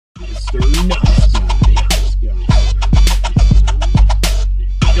Welcome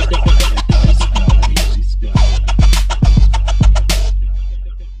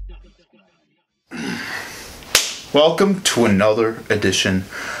to another edition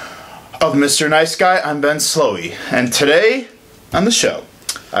of Mr. Nice Guy. I'm Ben Slowey, and today on the show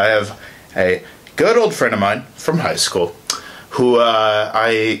I have a good old friend of mine from high school who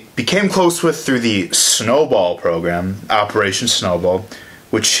I became close with through the Snowball program, Operation Snowball,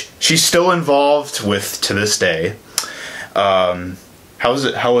 which she's still involved with to this day. How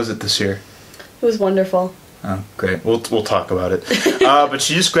was it this year? It was wonderful. Oh, great. We'll talk about it. But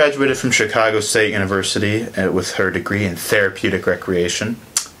she just graduated from Chicago State University with her degree in therapeutic recreation.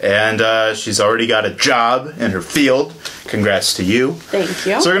 And she's already got a job in her field. Congrats to you. Thank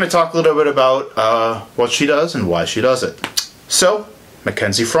you. So we're going to talk a little bit about what she does and why she does it. So,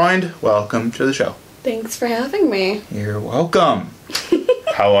 Mackenzie Freund, welcome to the show. Thanks for having me. You're welcome.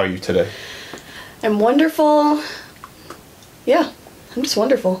 How are you today? I'm wonderful. Yeah, I'm just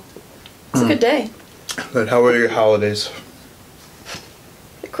wonderful. It's a good day. Good. How were your holidays?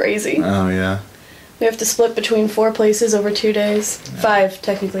 Crazy. Oh, yeah. We have to split between 4 places over 2 days. Yeah. 5,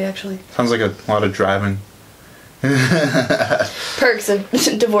 technically, actually. Sounds like a lot of driving. Perks of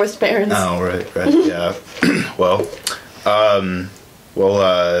divorced parents. Oh, right, yeah.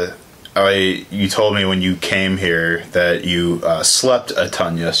 You told me when you came here that you slept a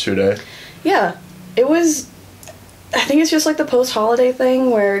ton yesterday. Yeah, it was, I think it's just like the post-holiday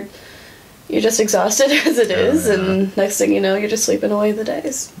thing where you're just exhausted as it is, and next thing you know, you're just sleeping away the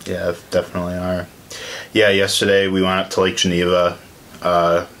days. Yeah, definitely are. Yeah, yesterday we went up to Lake Geneva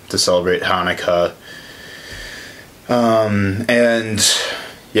to celebrate Hanukkah. And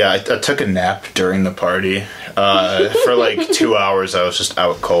yeah, I took a nap during the party. For like 2 hours, I was just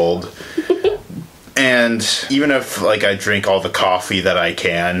out cold. And even if like I drink all the coffee that I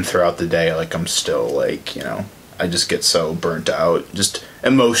can throughout the day, like I'm still like, you know, I just get so burnt out, just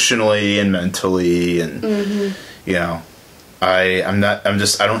emotionally and mentally, and you know, I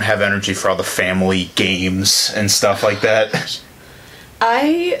don't have energy for all the family games and stuff like that.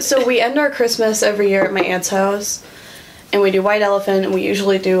 So we end our Christmas every year at my aunt's house, and we do White Elephant, and we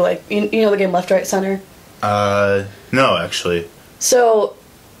usually do like you know the game Left, Right, Center. No, actually. So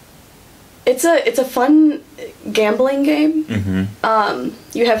it's a fun gambling game.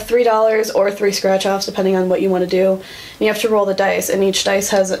 You have $3 or 3 scratch-offs depending on what you want to do. And you have to roll the dice, and each dice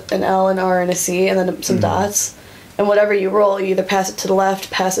has an L, an R, and a C, and then some dots. And whatever you roll, you either pass it to the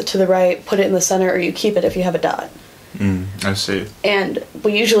left, pass it to the right, put it in the center, or you keep it if you have a dot. I see. And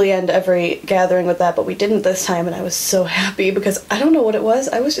we usually end every gathering with that, but we didn't this time, and I was so happy because I don't know what it was.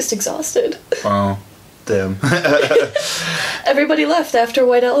 I was just exhausted. Wow. Damn. Everybody left after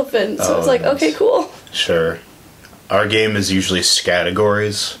White Elephant, so it's like, okay, cool. Sure. Our game is usually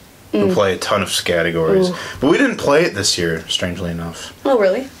Scattergories. We play a ton of Scattergories. But we didn't play it this year, strangely enough. Oh,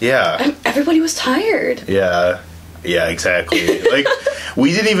 really? Yeah. Everybody was tired. Yeah. Yeah, exactly. Like,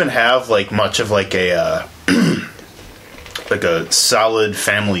 we didn't even have, like, much of, like, a, like, a solid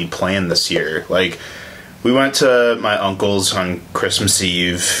family plan this year. Like, we went to my uncle's on Christmas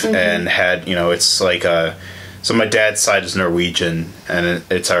Eve and had, you know, it's like so my dad's side is Norwegian, and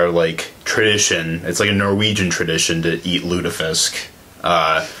it's our, like, tradition. It's like a Norwegian tradition to eat lutefisk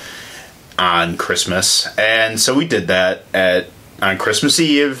on Christmas. And so we did that on Christmas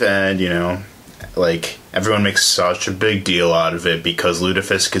Eve, and, you know, like, everyone makes such a big deal out of it because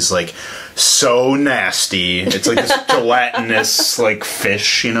lutefisk is, like, so nasty. It's like this gelatinous, like,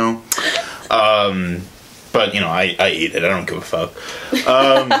 fish, you know? But, you know, I eat it. I don't give a fuck.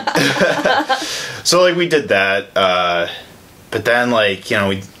 So, like, we did that. But then, like, you know,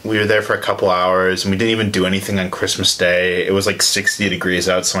 we were there for a couple hours, and we didn't even do anything on Christmas Day. It was, like, 60 degrees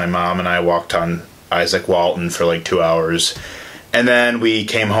out, so my mom and I walked on Isaac Walton for, like, 2 hours. And then we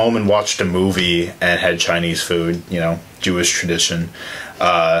came home and watched a movie and had Chinese food, you know, Jewish tradition.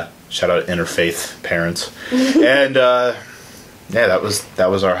 Shout out interfaith parents. And, yeah, that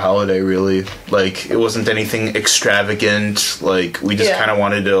was our holiday, really. Like, it wasn't anything extravagant. Like, we just kind of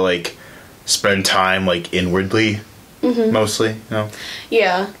wanted to, like, spend time, like, inwardly, mostly, you know?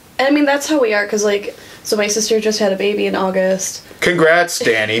 Yeah. And, I mean, that's how we are, because, like, so my sister just had a baby in August. Congrats,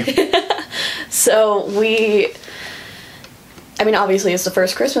 Danny. So I mean, obviously it's the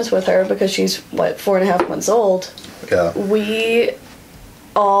first Christmas with her because she's, 4.5 months old. Yeah. We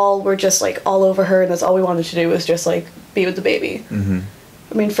all were just, like, all over her, and that's all we wanted to do was just, like, be with the baby. I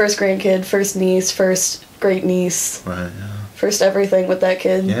mean, first grandkid, first niece, first great niece. Right, yeah. First everything with that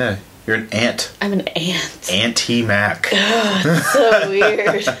kid. Yeah, you're an aunt. I'm an aunt. Auntie Mac. It's so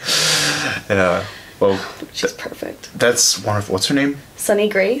weird. Yeah. Well, she's perfect. That's wonderful. What's her name? Sunny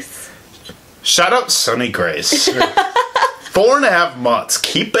Grace. Shout out Sunny Grace. 4.5 months.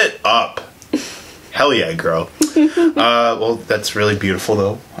 Keep it up. Hell yeah, girl. Well, that's really beautiful,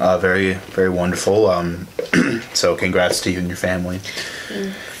 though. Very, very wonderful. So congrats to you and your family.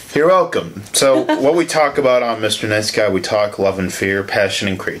 You're welcome. So what we talk about on Mr. Nice Guy, we talk love and fear, passion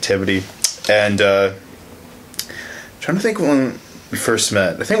and creativity. And trying to think when we first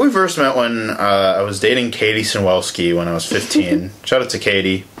met. I think we first met when I was dating Katie Sinwelski when I was 15. Shout out to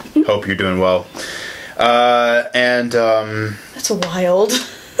Katie. Hope you're doing well. That's wild.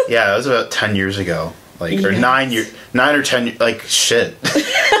 Yeah, that was about 10 years ago. Like, or 9 or 10, like, shit.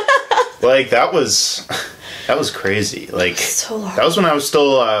 Like, that was crazy. Like, So long. that was when I was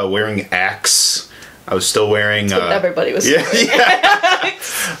still wearing Axe. I was still wearing... Everybody was. Yeah.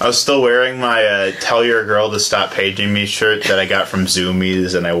 I was still wearing my Tell Your Girl to Stop Paging Me shirt that I got from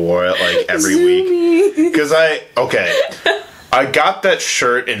Zoomies, and I wore it, like, every week. Because I got that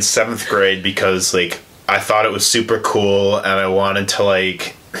shirt in 7th grade because, like, I thought it was super cool, and I wanted to,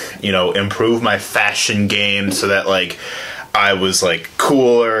 like, you know, improve my fashion game so that, like, I was, like,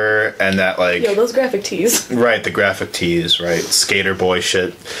 cooler, and that, like... Yo, those graphic tees. Right, the graphic tees, right? Skater boy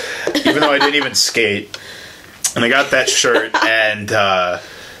shit. Even though I didn't even skate. And I got that shirt, and,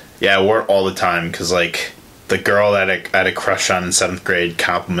 yeah, I wore it all the time, because, like, the girl that I had a crush on in 7th grade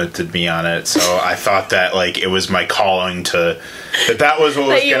complimented me on it, so I thought that, like, it was my calling to... That was what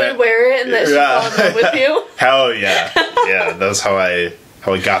was That you would wear it, and that she fell in love with you? Hell yeah. Yeah, that's how I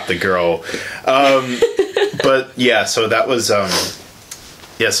got the girl. But yeah, so that was so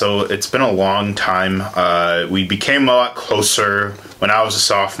it's been a long time. We became a lot closer when I was a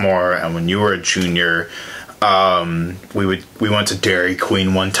sophomore and when you were a junior. We went to Dairy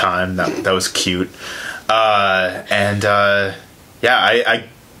Queen one time. That was cute. I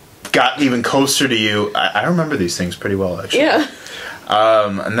got even closer to you. I remember these things pretty well, actually. Yeah.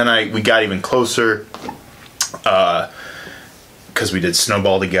 And then we got even closer because we did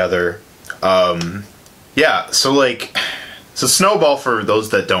Snowball together. So Snowball, for those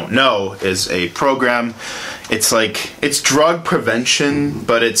that don't know, is a program. It's drug prevention,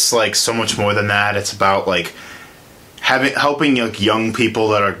 but it's like so much more than that. It's about like helping like young people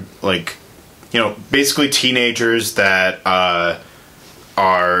that are like, you know, basically teenagers that are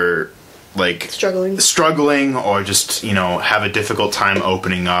like struggling or just, you know, have a difficult time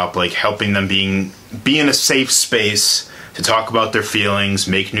opening up, like helping them be in a safe space to talk about their feelings,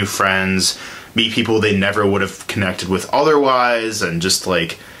 make new friends, meet people they never would have connected with otherwise, and just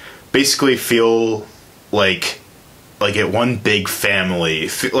like basically feel like at one big family,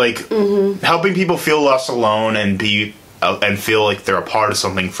 helping people feel less alone and feel like they're a part of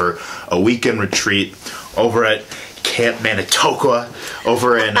something for a weekend retreat over at Camp Manitoqua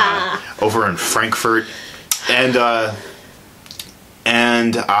over in Frankfurt, and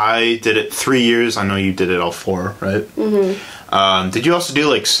I did it 3 years. I know you did it all 4, right? Mm-hmm. Did you also do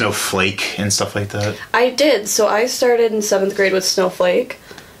like Snowflake and stuff like that? I did. So I started in 7th grade with Snowflake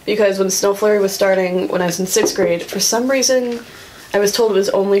because when Snow Flurry was starting when I was in 6th grade, for some reason I was told it was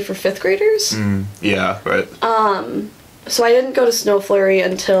only for 5th graders. Yeah, right. So I didn't go to Snow Flurry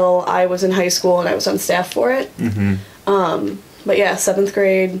until I was in high school and I was on staff for it. Mm-hmm. But yeah, 7th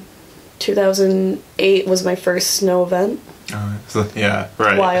grade, 2008 was my first snow event. Yeah,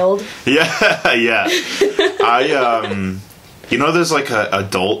 right. Wild. Yeah, yeah. You know, there's like a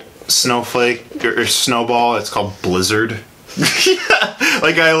adult snowflake or snowball. It's called Blizzard.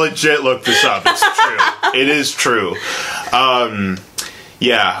 Like, I legit looked this up. It's true. It is true.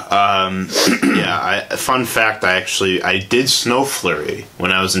 Fun fact, I did Snow Flurry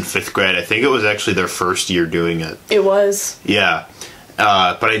when I was in 5th grade. I think it was actually their first year doing it. It was. Yeah.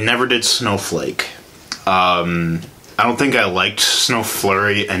 But I never did Snowflake. I don't think I liked Snow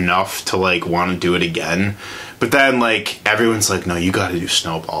Flurry enough to, like, want to do it again. But then, like, everyone's like, no, you gotta do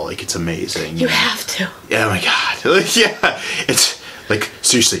Snowball. Like, it's amazing. You have to. Yeah, oh my god. Yeah. It's, like,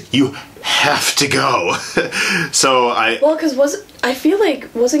 seriously, you have to go. Well, because I feel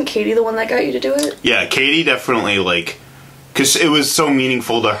like, wasn't Katie the one that got you to do it? Yeah, Katie definitely, like, because it was so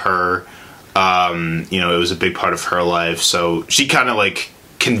meaningful to her. You know, it was a big part of her life. So she kind of, like,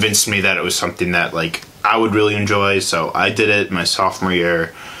 convinced me that it was something that, like, I would really enjoy. So I did it my sophomore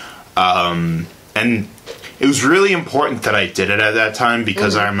year. And it was really important that I did it at that time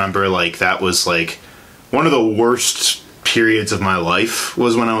because I remember, like, that was, like, one of the worst periods of my life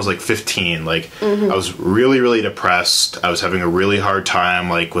was when I was, like, 15. Like, I was really, really depressed. I was having a really hard time,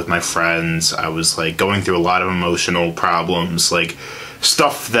 like, with my friends. I was, like, going through a lot of emotional problems, like,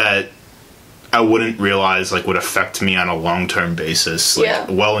 stuff that I wouldn't realize, like, would affect me on a long-term basis, like,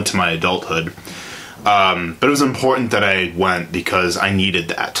 well into my adulthood. But it was important that I went because I needed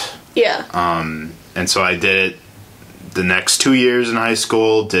that. Yeah. And so I did it the next 2 years in high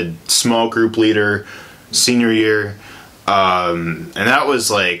school, did small group leader senior year. And that was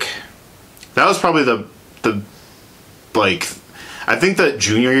probably the like, I think that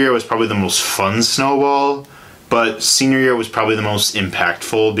junior year was probably the most fun snowball, but senior year was probably the most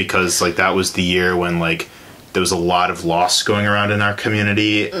impactful because like that was the year when like there was a lot of loss going around in our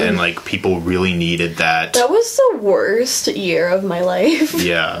community and like people really needed that. That was the worst year of my life.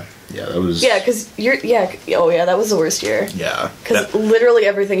 Yeah. Yeah, that was... Yeah, because that was the worst year. Yeah. Because literally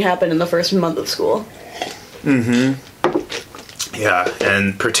everything happened in the first month of school. Yeah,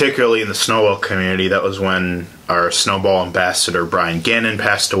 and particularly in the snowball community, that was when our snowball ambassador, Brian Gannon,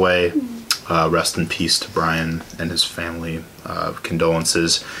 passed away. Rest in peace to Brian and his family.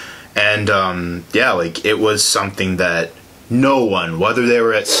 Condolences. And, like, it was something that no one, whether they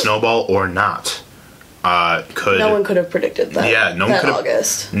were at snowball or not, could... No one could have predicted that. Yeah, no one could have...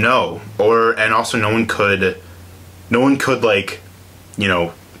 August. No. And also no one could, like, you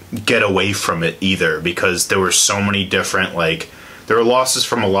know, get away from it either, because there were so many different, like... There were losses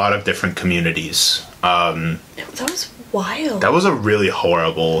from a lot of different communities. That was wild. That was a really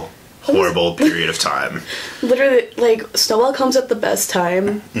horrible period of time. Literally, like, snowball comes at the best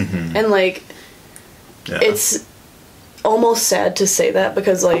time. And, like, it's almost sad to say that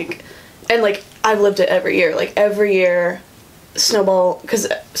because, like... And, like, I've lived it every year. Like, every year, snowball... Because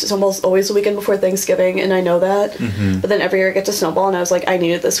snowball's always the weekend before Thanksgiving, and I know that. But then every year I get to snowball, and I was like, I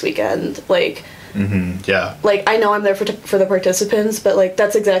need it this weekend. Like... Yeah. Like, I know I'm there for the participants, but, like,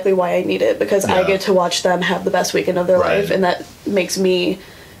 that's exactly why I need it, because I get to watch them have the best weekend of their life, and that makes me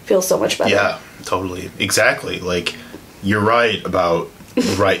feel so much better. Yeah, totally. Exactly. Like, you're right about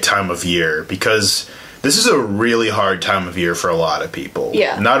the right time of year, because this is a really hard time of year for a lot of people.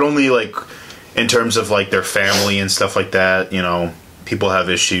 Yeah. Not only, like, in terms of, like, their family and stuff like that, you know, people have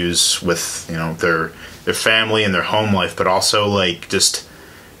issues with, you know, their family and their home life, but also, like, just...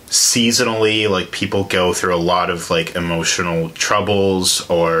 seasonally, like, people go through a lot of, like, emotional troubles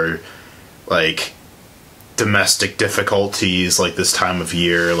or, like, domestic difficulties, like, this time of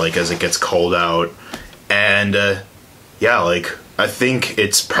year, like, as it gets cold out. And, like, I think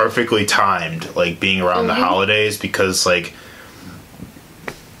it's perfectly timed, like, being around the holidays, because, like,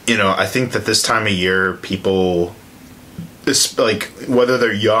 you know, I think that this time of year, people... It's like, whether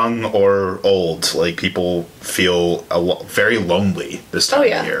they're young or old, like, people feel very lonely this time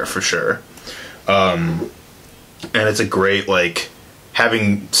of year, for sure. And it's a great, like,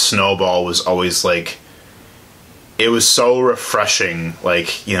 having snowball was always, like, it was so refreshing,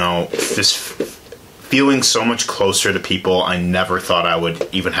 like, you know, just feeling so much closer to people I never thought I would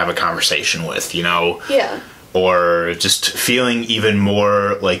even have a conversation with, you know? Yeah. Or just feeling even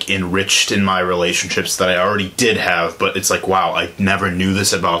more, like, enriched in my relationships that I already did have, but it's like, wow, I never knew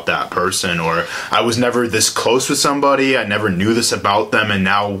this about that person, or I was never this close with somebody, I never knew this about them, and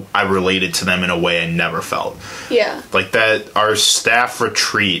now I related to them in a way I never felt. Yeah. Like, that, our staff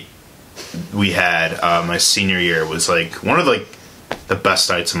retreat we had my senior year was, like, one of, like, the best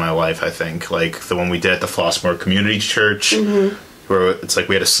nights of my life, I think. Like, the one we did at the Flossmoor Community Church. Where it's like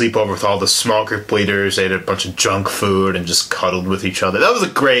we had a sleepover with all the small group leaders. They ate a bunch of junk food and just cuddled with each other. That was a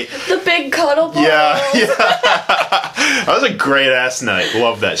great... The big cuddle ball. Yeah. That was a great ass night.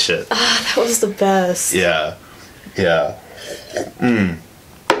 Love that shit. That was the best. Yeah.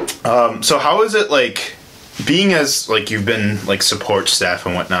 So how is it, like, being as, like, you've been, like, support staff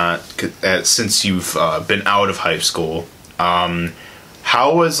and whatnot since you've been out of high school,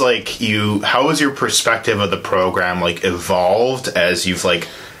 how was your perspective of the program, like, evolved as you've, like,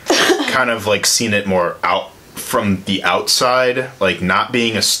 kind of, like, seen it more out from the outside, like, not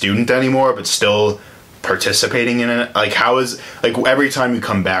being a student anymore, but still participating in it? Like, how is, like, every time you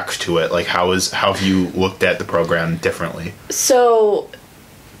come back to it, like, how have you looked at the program differently? So,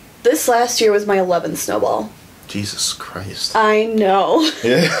 this last year was my 11th snowball. Jesus Christ. I know.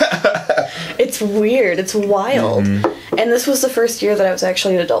 It's weird. It's wild. And this was the first year that I was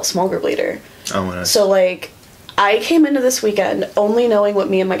actually an adult small group leader. Oh, nice. So, like, I came into this weekend only knowing what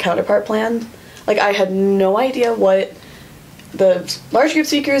me and my counterpart planned. Like, I had no idea what the large group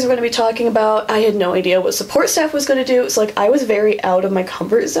speakers were going to be talking about. I had no idea what support staff was going to do. So, like, I was very out of my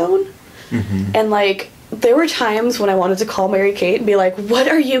comfort zone. And, like, there were times when I wanted to call Mary Kate and be like, what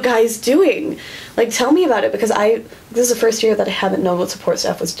are you guys doing? Like, tell me about it, because this is the first year that I haven't known what support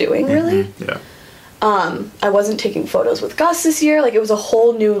staff was doing, really. Yeah. I wasn't taking photos with Gus this year. Like, it was a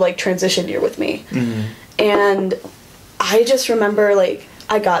whole new, like, transition year with me. And I just remember, like,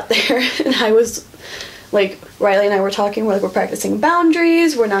 I got there and I was, like, Riley and I were talking, we're practicing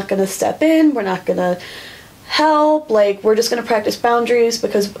boundaries, we're not going to step in, we're not going to help, like, we're just going to practice boundaries,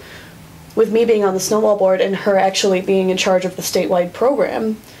 because with me being on the snowball board and her actually being in charge of the statewide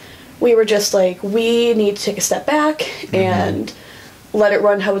program, we were just like, we need to take a step back and let it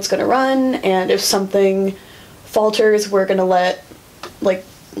run how it's going to run, and if something falters, we're going to let,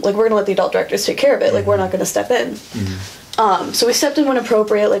 we're going to let the adult directors take care of it. Like, we're not going to step in. So we stepped in when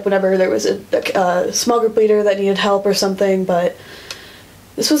appropriate, like whenever there was a small group leader that needed help or something, but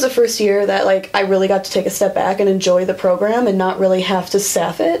this was the first year that, like, I really got to take a step back and enjoy the program and not really have to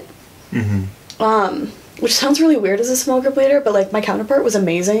staff it. Which sounds really weird as a small group leader, but, like, my counterpart was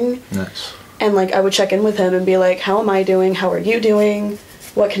amazing. Nice. And, like, I would check in with him and be like, how am I doing? How are you doing?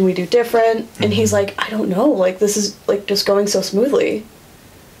 What can we do different? And he's like, I don't know. Like, this is, like, just going so smoothly.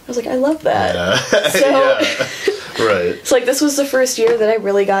 I was like, I love that. Yeah. So, yeah. Right. It's like, this was the first year that I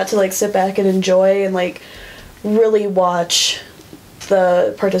really got to, like, sit back and enjoy and, like, really watch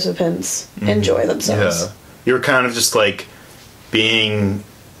the participants enjoy themselves. Yeah. You were kind of just, like,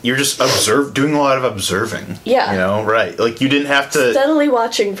 you're just doing a lot of observing. Yeah. You know, right. Like, you didn't have to... Steadily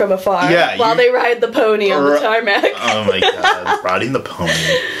watching from afar while they ride the pony on the tarmac. Oh my god, riding the pony.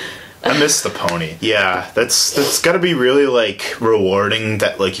 I miss the pony. Yeah, that's gotta be really, like, rewarding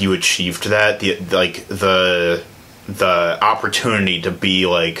that, like, you achieved that. The opportunity to be,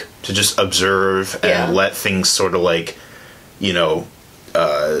 like, to just observe and let things sort of, like,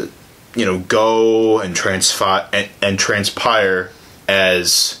 go and transpire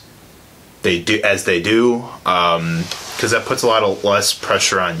as they do, because that puts a lot of less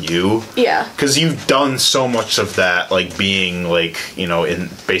pressure on you. Yeah. Because you've done so much of that, like, being, like, in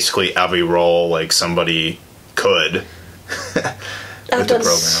basically every role, like, somebody could. I've done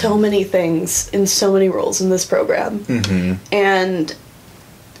so many things in so many roles in this program. And,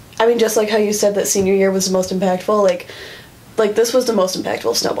 I mean, just like how you said that senior year was the most impactful, like this was the most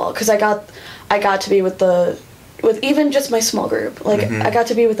impactful snowball, because I got to be with even just my small group. Like, I got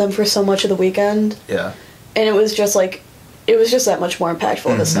to be with them for so much of the weekend. Yeah. And it was just that much more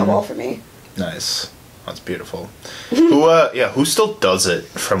impactful of a snowball for me. Nice. That's beautiful. Who still does it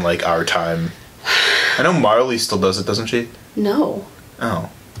from, like, our time? I know Marley still does it, doesn't she? No.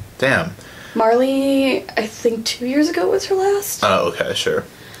 Oh. Damn. Marley, I think 2 years ago was her last. Oh, okay, sure.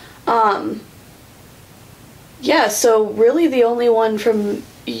 Yeah, so really the only one from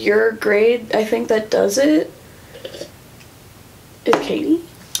your grade, I think, that does it is Katie.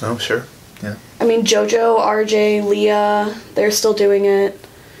 Oh, sure. Yeah. I mean, JoJo, RJ, Leah, they're still doing it.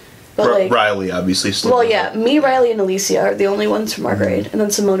 But Riley, obviously, still Well, does yeah, it. me, Riley, and Alicia are the only ones from our grade, and then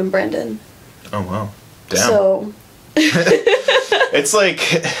Simone and Brandon. Oh, wow. Damn. So... It's like,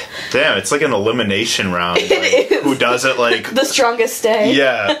 damn, it's like an elimination round. Like, It is. Who does it, like... The strongest stay.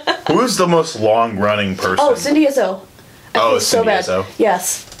 Yeah. Who's the most long-running person? Oh, Cindy Izzo. I feel so Cindy bad. Izzo.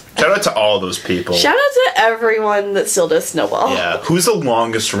 Yes. Shout out to all those people. Shout out to everyone that still does snowball. Yeah. Who's the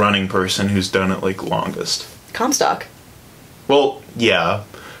longest running person who's done it, like, longest? Comstock. Well, yeah.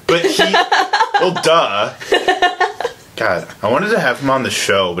 But well, duh. God, I wanted to have him on the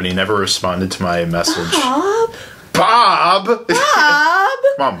show, but he never responded to my message. Bob! Bob!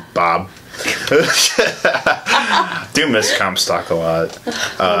 Come on, Bob. Do miss Comstock a lot.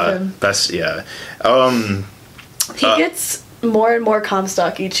 Love him. Yeah. He gets more and more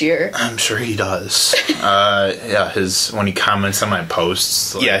Comstock each year. I'm sure he does. Yeah, when he comments on my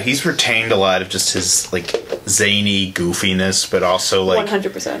posts. Like, yeah, he's retained a lot of just his, like, zany goofiness, but also, like...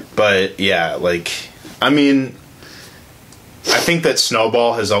 100%. But, yeah, like, I mean... I think that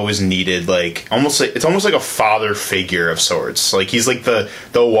Snowball has always needed, like, it's almost like a father figure of sorts. Like, he's like the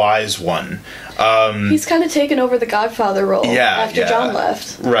wise one. He's kind of taken over the Godfather role after John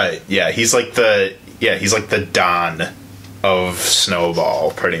left. Right. Yeah, he's like the Don of Snowball,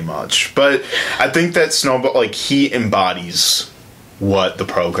 pretty much. But I think that Snowball, like, he embodies what the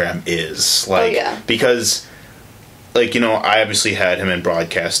program is. Like, because, like, I obviously had him in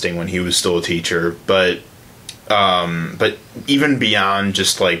broadcasting when he was still a teacher, but even beyond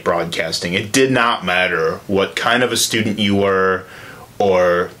just, like, broadcasting, it did not matter what kind of a student you were,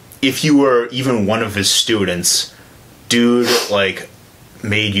 or if you were even one of his students. Dude, like,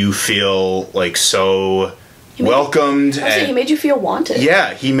 made you feel, like, so welcomed. He made you feel wanted.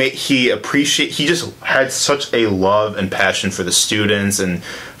 Yeah, he just had such a love and passion for the students and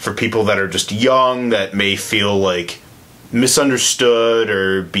for people that are just young that may feel, like, misunderstood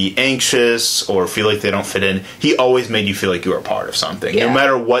or be anxious or feel like they don't fit in. He always made you feel like you were a part of something, no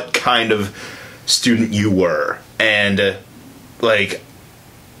matter what kind of student you were. And like,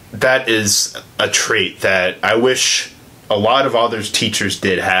 that is a trait that I wish a lot of other teachers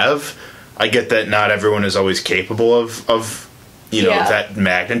did have. I get that not everyone is always capable of that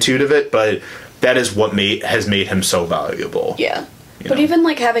magnitude of it, but that is what has made him so valuable. Yeah. You But know? even,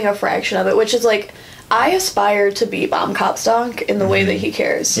 like, having a fraction of it, which is, like, I aspire to be Bomb Copstock in the way that he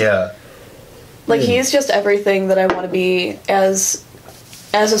cares. Yeah. Like, he's just everything that I want to be as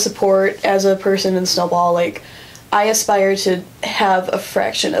a support, as a person in Snowball. Like, I aspire to have a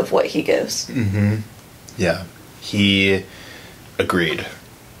fraction of what he gives. Yeah. He agreed.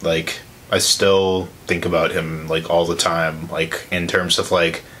 Like, I still think about him, like, all the time, like, in terms of,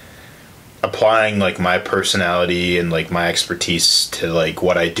 like, applying, like, my personality and, like, my expertise to, like,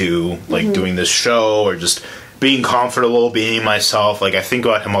 what I do, like, doing this show, or just being comfortable being myself. Like, I think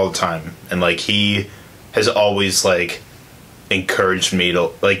about him all the time, and, like, he has always, like, encouraged me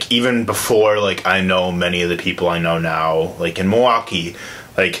to, like, even before, like, I know many of the people I know now, like, in Milwaukee,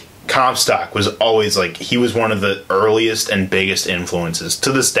 like, Comstock was always, like, he was one of the earliest and biggest influences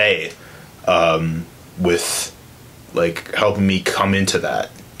to this day, with, like, helping me come into that.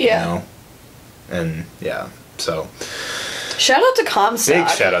 Yeah. You know? And, yeah, so. Shout out to Comstock. Big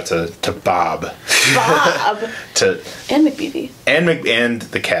shout out to Bob. Bob. And McBeevy. And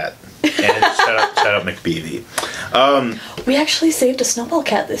the cat. And shout out McBeevy. We actually saved a Snowball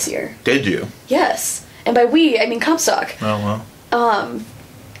cat this year. Did you? Yes. And by we, I mean Comstock. Oh, well.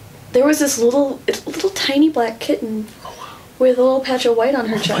 There was this little tiny black kitten with a little patch of white on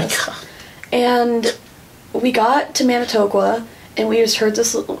her chest. God. And we got to Manitoqua, and we just heard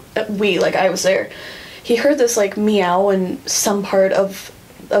this little... like, I was there. He heard this, like, meow in some part of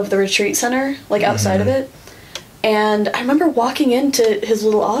the retreat center, like, outside of it. And I remember walking into his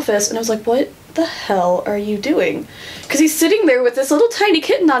little office, and I was like, what the hell are you doing? Because he's sitting there with this little tiny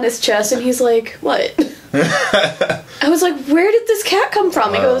kitten on his chest, and he's like, what? I was like, where did this cat come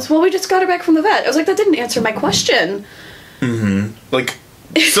from? He goes, well, we just got her back from the vet. I was like, that didn't answer my question. Like,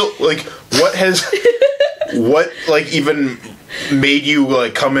 so, like, what, like, even made you,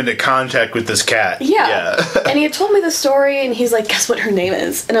 like, come into contact with this cat? Yeah. And he had told me the story, and he's like, guess what her name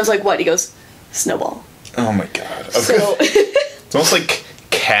is? And I was like, what? He goes, Snowball. Oh my god. Okay. So... It's almost like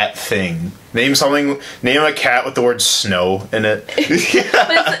cat thing. Name a cat with the word snow in it.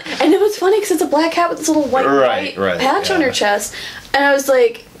 And it was funny because it's a black cat with this little white patch on her chest. And I was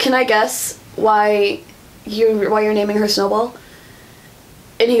like, can I guess why you're naming her Snowball?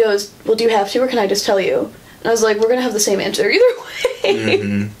 And he goes, well, do you have to, or can I just tell you? And I was like, we're going to have the same answer either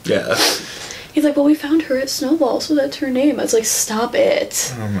way. Yeah. He's like, well, we found her at Snowball, so that's her name. I was like, stop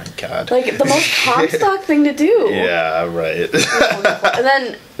it. Oh my god. Like, the most Comstock thing to do. Yeah, right.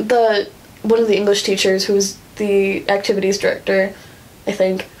 And then one of the English teachers, who was the activities director, I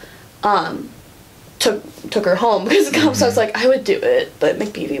think, took her home because Comstock's like, I would do it, but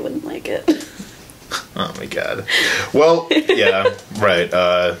McBeevy wouldn't like it. Oh my god. Well, yeah, right.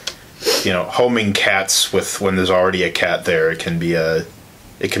 You know, homing cats when there's already a cat there, it can be a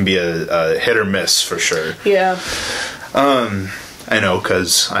hit or miss for sure. Yeah. I know,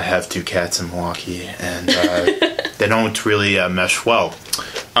 because I have 2 cats in Milwaukee, and they don't really mesh well.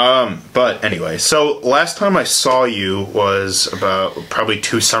 But anyway, so last time I saw you was about probably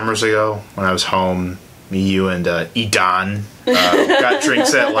 2 summers ago when I was home. Me, you, and Edan got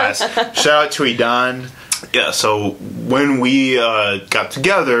drinks at last. Shout out to Edan. Yeah, so when we got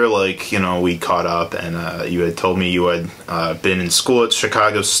together, like, you know, we caught up, and you had told me you had been in school at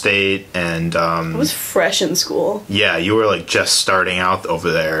Chicago State, and I was fresh in school. yeah, you were, like, just starting out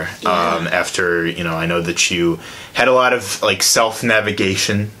over there. After, you know, I know that you had a lot of, like,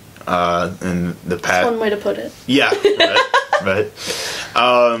 self-navigation in the past. That's one way to put it. Yeah, right.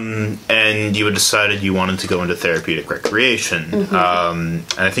 And you had decided you wanted to go into therapeutic recreation. And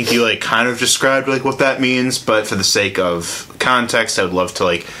I think you, like, kind of described, like, what that means, but for the sake of context, I would love to,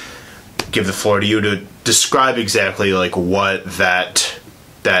 like, give the floor to you to describe exactly, like, what that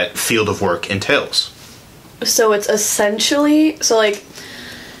field of work entails. So it's essentially, like,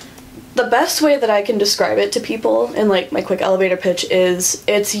 the best way that I can describe it to people in, like, my quick elevator pitch is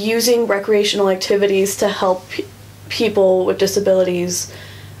it's using recreational activities to help people with disabilities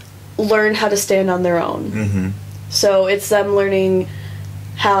learn how to stand on their own. So it's them learning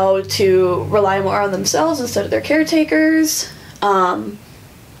how to rely more on themselves instead of their caretakers. In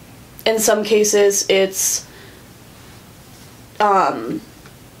some cases, it's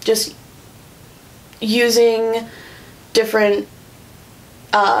just using different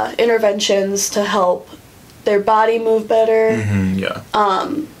interventions to help their body move better. Yeah.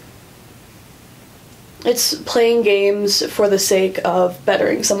 It's playing games for the sake of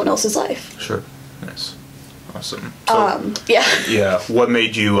bettering someone else's life. Sure. Nice. Awesome. So, Yeah. yeah. What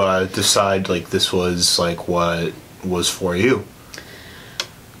made you decide, like, this was, like, what was for you?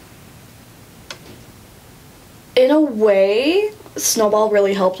 In a way, Snowball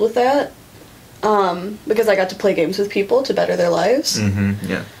really helped with that. because I got to play games with people to better their lives.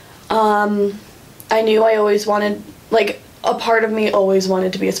 Yeah. I knew I always wanted, like, a part of me always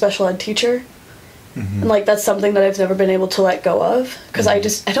wanted to be a special ed teacher. And, like, that's something that I've never been able to let go of. Because I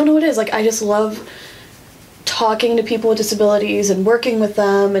don't know what it is. Like, I just love talking to people with disabilities and working with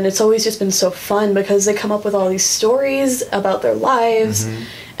them. And it's always just been so fun because they come up with all these stories about their lives.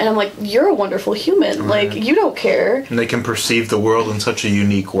 And I'm like, you're a wonderful human. Like, you don't care. And they can perceive the world in such a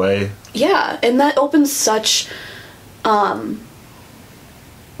unique way. Yeah, and that opens such, like,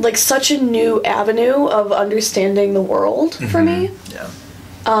 such a new avenue of understanding the world for me. Yeah.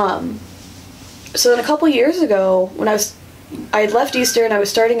 So then a couple years ago, when I had left Easter and I was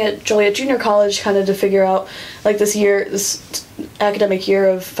starting at Joliet Junior College kind of to figure out, like, this academic year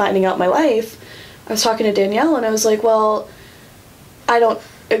of finding out my life, I was talking to Danielle and I was like, well, I don't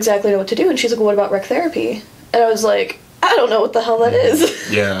exactly know what to do. And she's like, well, what about rec therapy? And I was like, I don't know what the hell that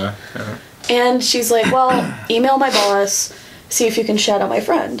is. Yeah. And she's like, well, email my boss, see if you can shadow my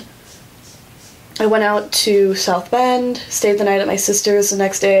friend. I went out to South Bend, stayed the night at my sister's. The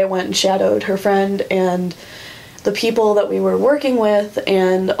next day I went and shadowed her friend and the people that we were working with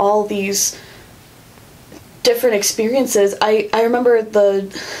and all these different experiences. I remember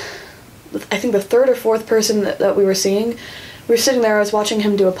I think the third or fourth person that we were seeing, we were sitting there, I was watching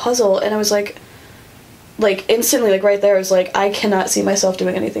him do a puzzle, and I was like instantly, like, right there, I was like, I cannot see myself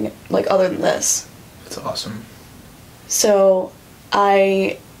doing anything, like, other than this. That's awesome. So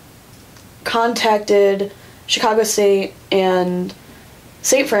I contacted Chicago State and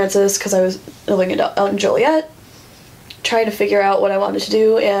St. Francis because I was living out in Joliet, trying to figure out what I wanted to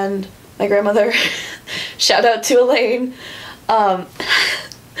do, and my grandmother, shout out to Elaine, my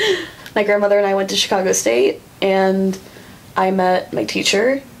grandmother and I went to Chicago State, and I met my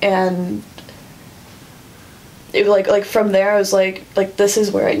teacher, and it was like from there I was like this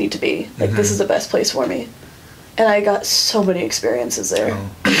is where I need to be. Like, this is the best place for me. And I got so many experiences there.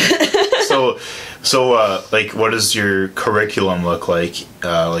 Oh. So, like, what does your curriculum look like?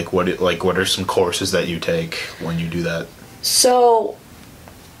 What are some courses that you take when you do that? So,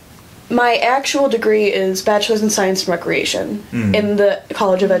 my actual degree is Bachelor's in Science and Recreation in the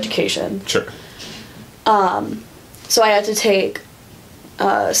College of Education. Sure. So I had to take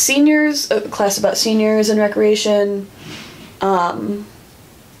a class about seniors and recreation. What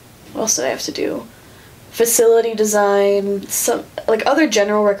else did I have to do? Facility design, some, like, other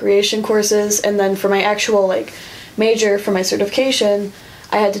general recreation courses, and then for my actual, like, major for my certification,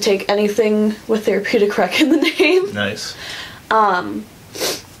 I had to take anything with therapeutic rec in the name. Nice. And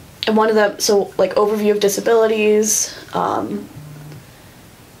one of them, so, like, overview of disabilities,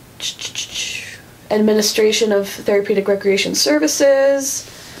 administration of therapeutic recreation services.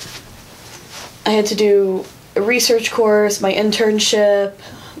 I had to do a research course, my internship.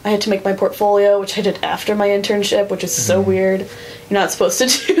 I had to make my portfolio, which I did after my internship, which is so weird. You're not supposed to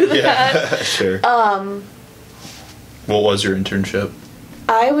do that. Yeah, sure. What was your internship?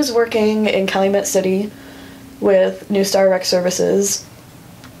 I was working in Calumet City with New Star Rec Services,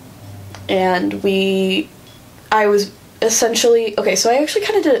 and I was essentially, okay, so I actually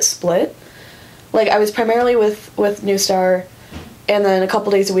kind of did it split. Like, I was primarily with New Star, and then a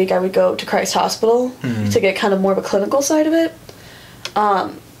couple days a week I would go to Christ Hospital to get kind of more of a clinical side of it.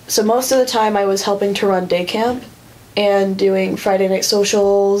 So most of the time I was helping to run day camp and doing Friday night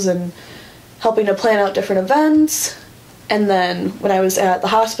socials and helping to plan out different events. And then when I was at the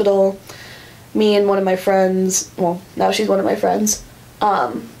hospital, me and one of my friends, well, now she's one of my friends,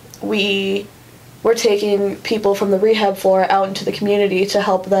 we were taking people from the rehab floor out into the community to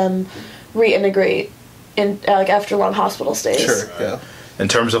help them reintegrate in, like, after long hospital stays. Sure, yeah. In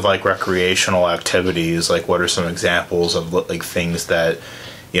terms of, like, recreational activities, like, what are some examples of, like, things that,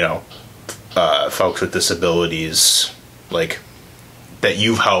 you know, folks with disabilities, like, that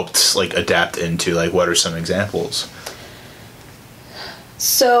you've helped, like, adapt into? Like, what are some examples?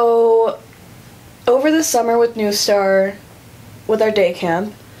 So, over the summer with New Star, with our day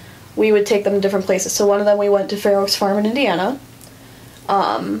camp, we would take them to different places. So one of them we went to Fair Oaks Farm in Indiana.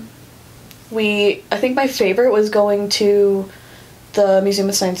 I think my favorite was going to the Museum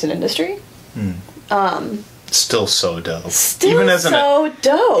of Science and Industry. Still so dope. Still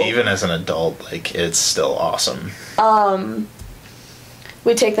dope. Even as an adult, like, it's still awesome.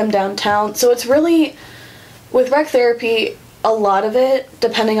 We take them downtown. So it's really, with rec therapy, a lot of it,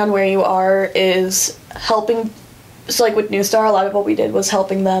 depending on where you are, is helping. So, like, with New Star, a lot of what we did was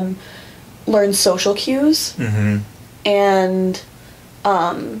helping them learn social cues. And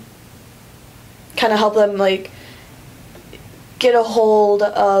kind of help them, like, get a hold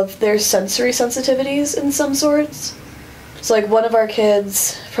of their sensory sensitivities in some sorts. So, like, one of our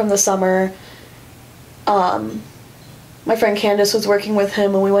kids from the summer my friend Candace was working with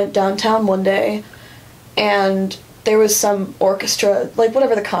him, and we went downtown one day, and there was some orchestra, like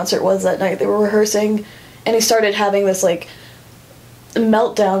whatever the concert was that night, they were rehearsing, and he started having this like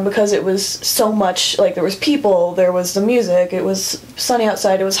meltdown because it was so much, like there was people, there was the music, it was sunny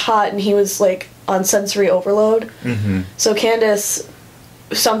outside, it was hot, and he was like on sensory overload. So Candace,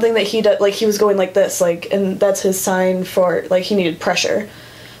 something that he did, like he was going like this, like, and that's his sign for like he needed pressure.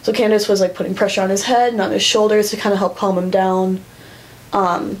 So Candace was like putting pressure on his head and on his shoulders to kind of help calm him down.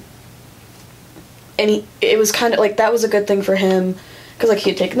 And it was kind of like, that was a good thing for him, because like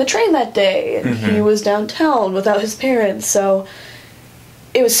he had taken the train that day, and he was downtown without his parents, so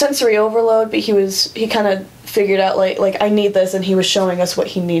it was sensory overload, but he kind of figured out like I need this, and he was showing us what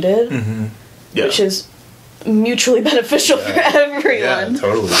he needed, which is mutually beneficial for everyone. Yeah,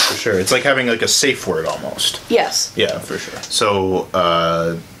 totally, for sure. It's like having like a safe word almost. Yes. Yeah, for sure. So,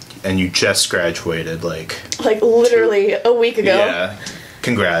 and you just graduated like literally a week ago. Yeah.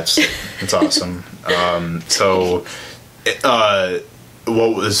 Congrats. It's awesome. So,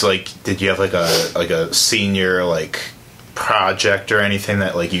 what was like? Did you have like a senior like project or anything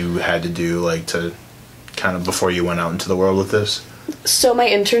that like you had to do like to kind of before you went out into the world with this? So my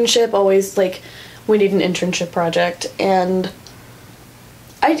internship always like, we need an internship project, and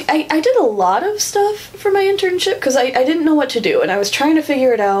I did a lot of stuff for my internship because I didn't know what to do, and I was trying to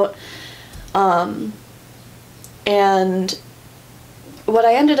figure it out. And what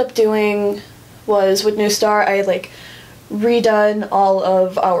I ended up doing was, with New Star, I had like redone all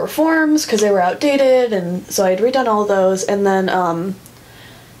of our forms because they were outdated, and so I had redone all those, and then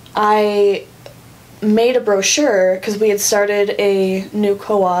I made a brochure because we had started a new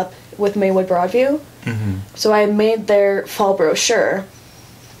co-op with Maywood Broadview. So I made their fall brochure.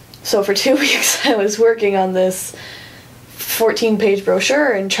 So for 2 weeks I was working on this 14-page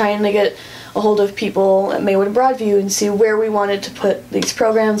brochure and trying to get a hold of people at Maywood and Broadview and see where we wanted to put these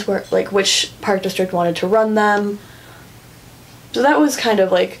programs, where like which park district wanted to run them. So that was kind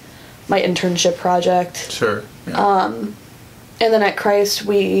of like my internship project. Sure. Yeah. And then at Christ,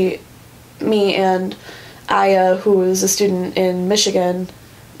 me and Aya, who was a student in Michigan,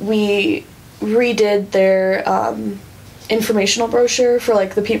 we redid their informational brochure for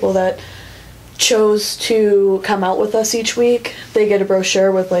like the people that chose to come out with us each week. They get a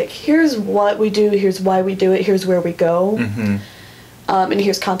brochure with like, here's what we do, here's why we do it, here's where we go, and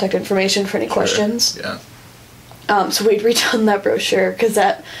here's contact information for any questions. Yeah. So we'd redone that brochure because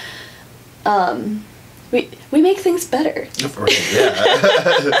that we make things better. Right,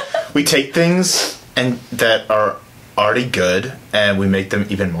 yeah. We take things and that are already good and we make them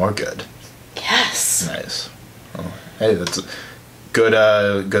even more good. Yes. Nice. Well, hey, that's a good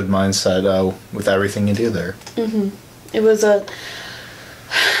mindset with everything you do there. It was a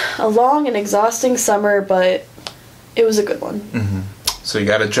long and exhausting summer, but it was a good one. So you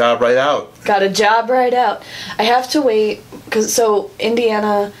got a job right out. Got a job right out. I have to wait because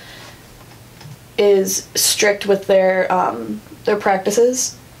Indiana is strict with their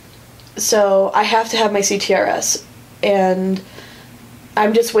practices, so I have to have my CTRS, and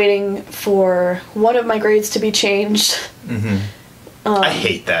I'm just waiting for one of my grades to be changed. I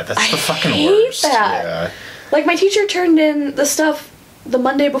hate that. That's the fucking worst. I hate that. Yeah. Like, my teacher turned in the stuff the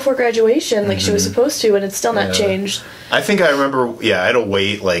Monday before graduation, like she was supposed to, and it's still not changed. I think I remember, I had to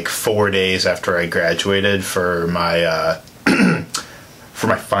wait like 4 days after I graduated for my for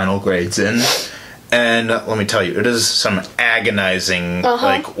my final grades in. And let me tell you, it is some agonizing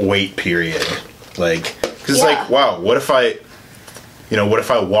like wait period. Like, because it's like, wow, what if I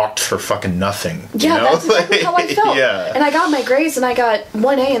walked for fucking nothing? Yeah, that's exactly how I felt. Yeah. And I got my grades, and I got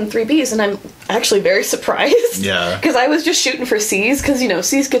 1A and 3 Bs, and I'm actually very surprised. Yeah. Because I was just shooting for Cs, because,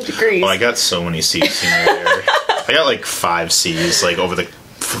 Cs get degrees. Oh, I got so many C's senior year. I got like 5 C's, like, over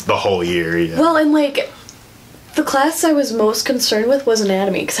the whole year. Yeah. Well, and, like, the class I was most concerned with was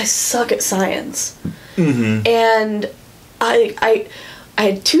anatomy, because I suck at science. And I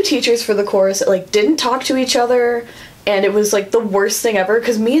had 2 teachers for the course that, like, didn't talk to each other. And it was, like, the worst thing ever,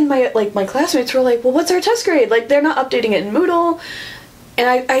 because me and my classmates were like, well, what's our test grade? Like, they're not updating it in Moodle. And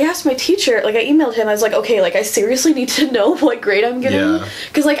I asked my teacher, like, I emailed him, I was like, okay, like, I seriously need to know what grade I'm getting.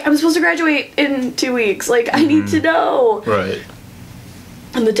 Because, like, I'm supposed to graduate in 2 weeks. Like, I need to know. Right.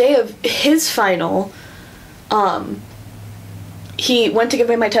 On the day of his final, he went to give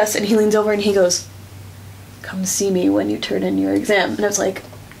me my test, and he leans over and he goes, come see me when you turn in your exam. And I was like,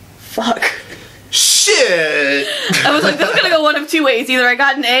 fuck. Shit! I was like, this is gonna go one of 2 ways. Either I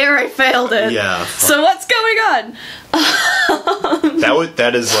got an A or I failed it. Yeah. So what's going on?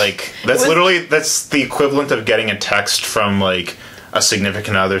 That's literally the equivalent of getting a text from, like, a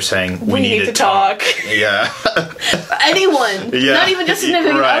significant other saying, We need to talk. Yeah. Anyone, Yeah. not even just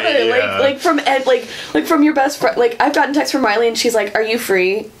significant Right, other, yeah. like from Ed, like from your best friend. Like I've gotten texts from Riley, and she's like, "Are you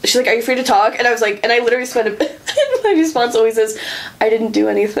free?" She's like, "Are you free to talk?" And I was like, and I literally spent my response always is, "I didn't do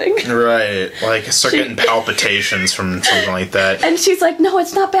anything." Right. Like, I start getting palpitations from something like that. And she's like, "No,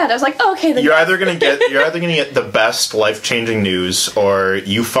 it's not bad." I was like, oh, "Okay, then." You're either gonna get the best life-changing news, or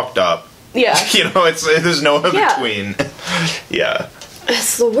you fucked up. Yeah. You know, there's no in Yeah. between. Yeah.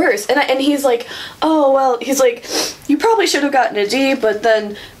 It's the worst. And he's like, "Oh, well," he's like, "You probably should have gotten a D, but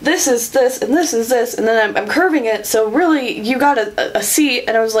then this is this, and this is this, and then I'm curving it, so really, you got a C."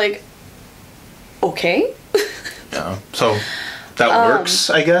 And I was like, "Okay." Yeah. So, that works,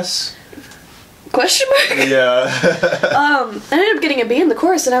 I guess? Question mark? Yeah. I ended up getting a B in the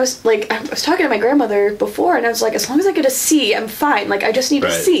course, and I was talking to my grandmother before, and I was like, as long as I get a C, I'm fine. Like, I just need a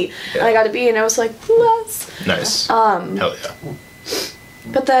Right. C. Yeah. And I got a B, and I was like, bless. Nice. Hell yeah.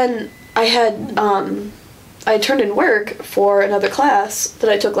 But then I had turned in work for another class that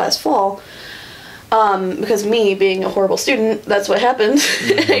I took last fall, because me being a horrible student, that's what happened.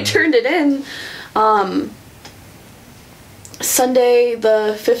 Mm-hmm. I turned it in Sunday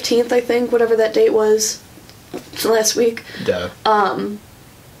the 15th, I think, whatever that date was, last week. Yeah.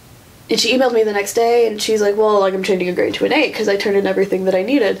 And she emailed me the next day, and she's like, well, like, I'm changing your grade to an 8 because I turned in everything that I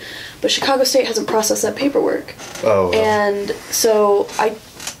needed. But Chicago State hasn't processed that paperwork. Oh. And so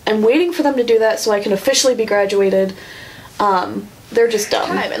I'm waiting for them to do that so I can officially be graduated. They're just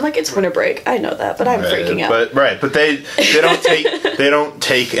dumb. And, like, it's winter break. I know that, but I'm freaking out. But they don't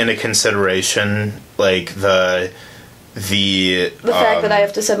take into consideration, like, the fact that I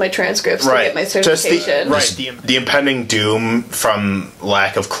have to send my transcripts to get my certification. The impending doom from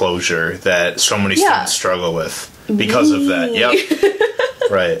lack of closure that so many students struggle with because of that.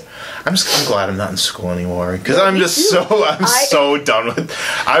 Yep. Right. I'm glad I'm not in school anymore, because I'm so done with.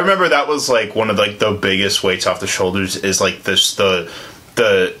 I remember that was like one of like the biggest weights off the shoulders is like the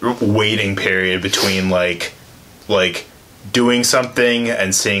waiting period between like doing something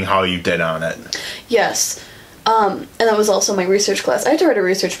and seeing how you did on it. Yes. And that was also my research class. I had to write a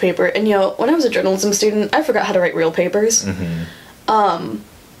research paper, and when I was a journalism student, I forgot how to write real papers. Mm-hmm.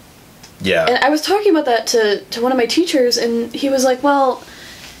 Yeah. And I was talking about that to one of my teachers, and he was like, well,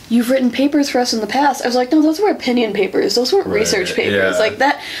 you've written papers for us in the past. I was like, no, those were opinion papers. Those weren't research papers. Yeah. Like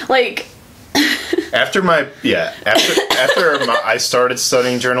that, like... After I started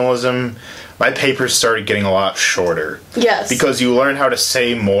studying journalism, my papers started getting a lot shorter. Yes. Because you learn how to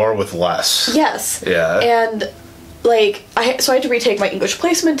say more with less. Yes. Yeah. And, like, so I had to retake my English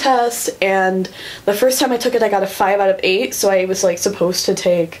placement test, and the first time I took it, I got a 5 out of 8, so I was, like, supposed to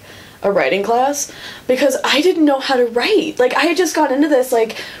take a writing class, because I didn't know how to write. Like, I had just got into this,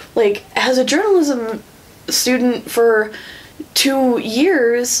 like as a journalism student for 2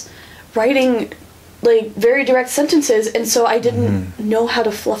 years, writing like very direct sentences, and so I didn't know how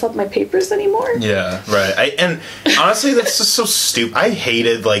to fluff up my papers anymore. Yeah, right. And honestly, that's just so stupid. I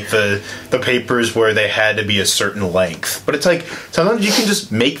hated like the papers where they had to be a certain length, but it's like sometimes you can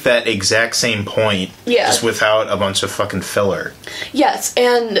just make that exact same point, just without a bunch of fucking filler. Yes,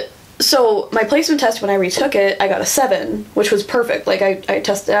 and so my placement test, when I retook it, I got a 7, which was perfect. Like I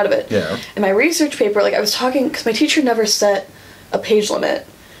tested out of it. Yeah. And my research paper, like I was talking, because my teacher never set a page limit,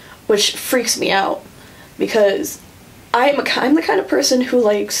 which freaks me out. Because I'm the kind of person who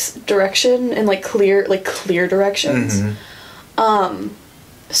likes direction and like clear directions. Mm-hmm.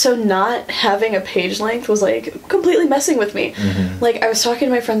 So not having a page length was like completely messing with me. Mm-hmm. Like I was talking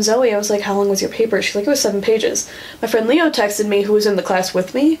to my friend Zoe, I was like, how long was your paper? She's like, it was 7 pages. My friend Leo texted me, who was in the class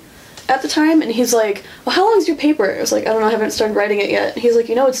with me at the time, and he's like, well, how long's your paper? I was like, I don't know, I haven't started writing it yet. He's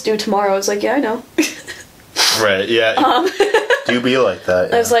like, it's due tomorrow. I was like, yeah, I know. Right, yeah. Do be like that.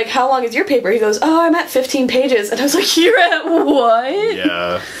 Yeah. I was like, how long is your paper? He goes, oh, I'm at 15 pages. And I was like, you're at what?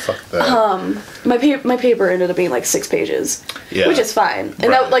 Yeah, fuck that. My paper ended up being like 6 pages. Yeah. Which is fine.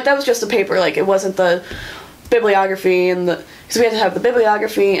 And that was just a paper. Like, it wasn't the bibliography and because we had to have the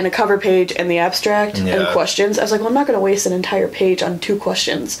bibliography and a cover page and the abstract and questions. I was like, well, I'm not going to waste an entire page on 2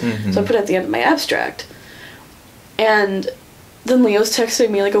 questions. Mm-hmm. So I put it at the end of my abstract. And then Leo's texting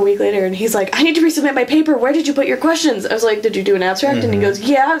me like a week later, and he's like, I need to resubmit my paper. Where did you put your questions? I was like, did you do an abstract? Mm-hmm. And he goes,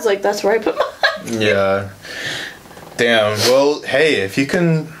 yeah. I was like, that's where I put mine. Yeah. Damn. Well, hey, if you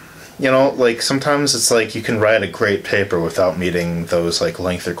can, like sometimes it's like you can write a great paper without meeting those like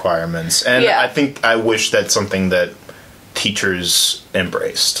length requirements. And I wish that's something that teachers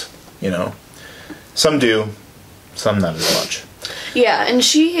embraced, Some do, some not as much. Yeah, and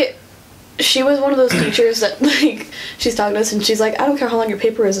she was one of those teachers that, like, she's talking to us and she's like, I don't care how long your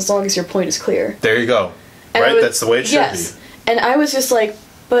paper is as long as your point is clear. There you go. And right? That's the way it should be. And I was just like,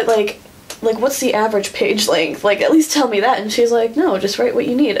 but like what's the average page length? Like, at least tell me that. And she's like, no, just write what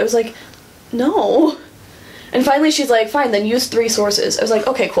you need. I was like, no. And finally she's like, fine, then use 3 sources. I was like,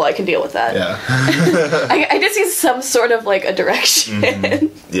 okay, cool, I can deal with that. Yeah. I just need some sort of, like, a direction.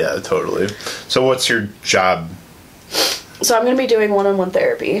 Mm-hmm. Yeah, totally. So what's your job? So I'm going to be doing one-on-one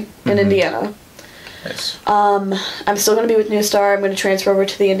therapy in Indiana. Nice. I'm still going to be with New Star. I'm going to transfer over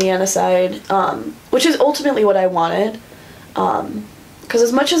to the Indiana side, which is ultimately what I wanted. Because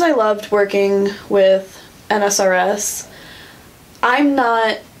as much as I loved working with NSRS, I'm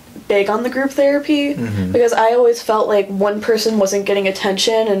not big on the group therapy because I always felt like one person wasn't getting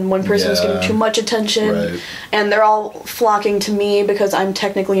attention and one person was getting too much attention, and they're all flocking to me because I'm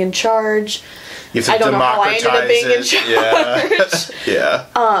technically in charge. You have to I don't know how I ended up being in charge. Yeah.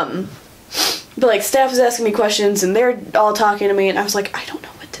 But like staff was asking me questions and they're all talking to me and I was like, I don't know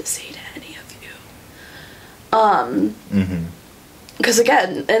what to say to any of you. Because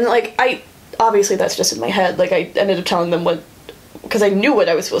again, and like I obviously that's just in my head. Like I ended up telling them what, because I knew what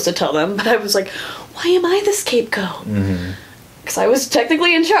I was supposed to tell them, but I was like, why am I the scapegoat? Because I was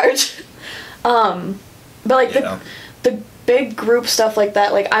technically in charge. But like the big group stuff like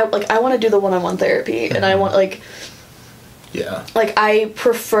that, I want to do the one-on-one therapy, and I want like I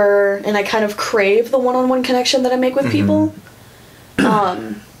prefer and I kind of crave the one-on-one connection that I make with people.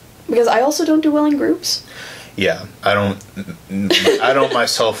 Because I also don't do well in groups. Yeah, I don't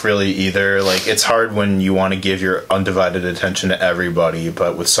myself really either. Like, it's hard when you want to give your undivided attention to everybody,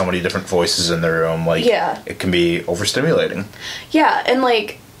 but with so many different voices in the room, like, it can be overstimulating. Yeah, and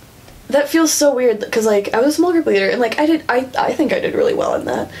like, that feels so weird, because like, I was a small group leader, and like, I think I did really well in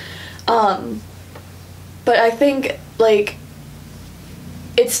that. But I think, like,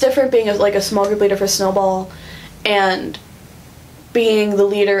 it's different being like a small group leader for Snowball, and being the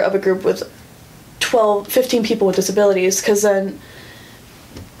leader of a group with 15 people with disabilities, because then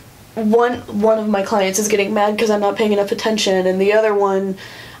one of my clients is getting mad because I'm not paying enough attention, and the other one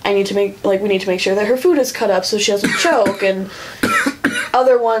we need to make sure that her food is cut up so she doesn't choke, and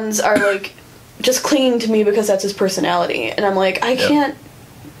other ones are like just clinging to me because that's his personality, and I'm like, I can't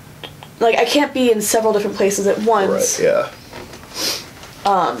be in several different places at once. Right,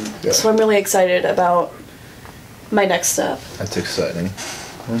 so I'm really excited about my next step. That's exciting.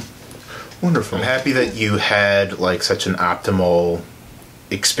 Wonderful. I'm happy that you had like such an optimal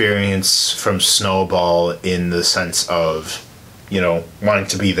experience from Snowball in the sense of, you know, wanting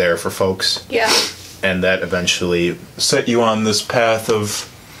to be there for folks. Yeah. And that eventually set you on this path of,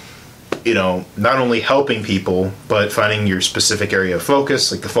 you know, not only helping people, but finding your specific area of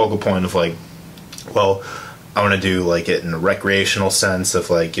focus, like the focal point of like, well, I want to do like it in a recreational sense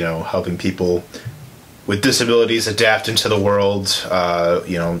of like, you know, helping people with disabilities adapt into the world,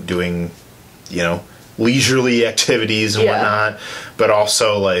 you know, doing, you know, leisurely activities and whatnot, but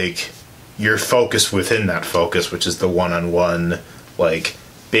also like your focus within that focus, which is the one-on-one, like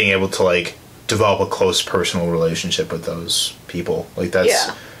being able to like develop a close personal relationship with those people. Like that's,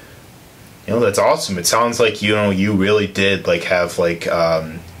 you know, that's awesome. It sounds like, you know, you really did like have like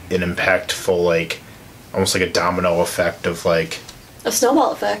an impactful, like almost like a domino effect of like a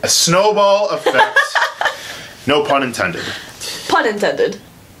snowball effect. A snowball effect. No pun intended. Pun intended.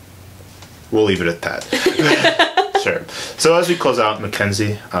 We'll leave it at that. Sure. So as we close out,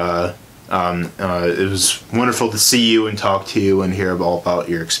 Mackenzie, it was wonderful to see you and talk to you and hear all about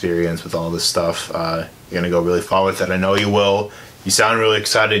your experience with all this stuff. You're going to go really far with it. I know you will. You sound really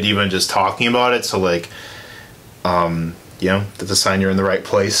excited even just talking about it. So, like, you know, that's a sign you're in the right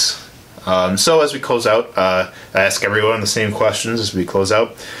place. So as we close out, I ask everyone the same questions as we close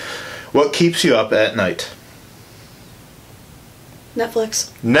out. What keeps you up at night? Netflix.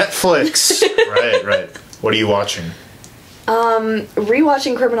 Right. What are you watching?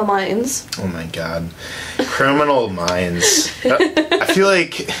 Rewatching Criminal Minds. Oh my god. Criminal Minds. I feel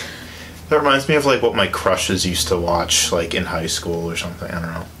like that reminds me of like what my crushes used to watch like in high school or something. I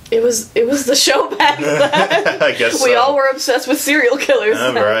don't know. It was the show back then. I guess we all were obsessed with serial killers.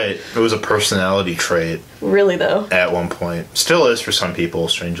 Right. It was a personality trait. Really though. At one point. Still is for some people,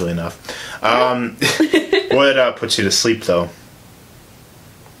 strangely enough. What puts you to sleep though?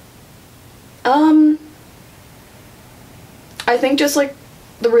 I think just like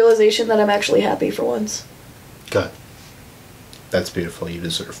the realization that I'm actually happy for once. Good. That's beautiful. You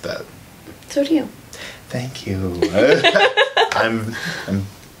deserve that. So do you. Thank you. I'm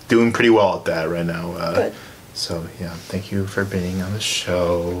doing pretty well at that right now. Good. So yeah, thank you for being on the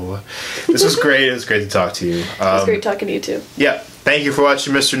show. This was great. It was great to talk to you. It was great talking to you too. Yeah. Thank you for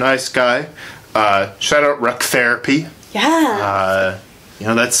watching Mr. Nice Guy. Shout out Rec Therapy. Yeah. You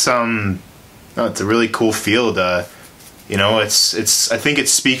know, that's it's a really cool field. you know, it's I think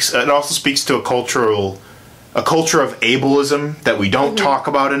it also speaks to a culture of ableism that we don't talk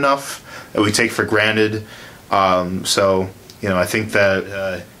about enough, that we take for granted. So, you know, I think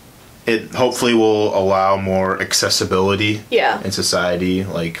that it hopefully will allow more accessibility in society.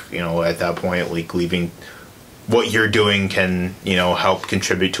 Like, you know, at that point, like leaving what you're doing can, you know, help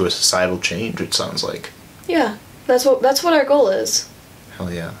contribute to a societal change, it sounds like. Yeah, that's what our goal is.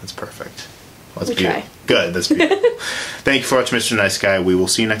 Hell yeah, that's perfect. We try. Good, that's beautiful. Thank you for watching Mr. Nice Guy. We will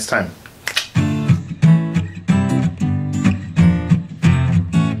see you next time.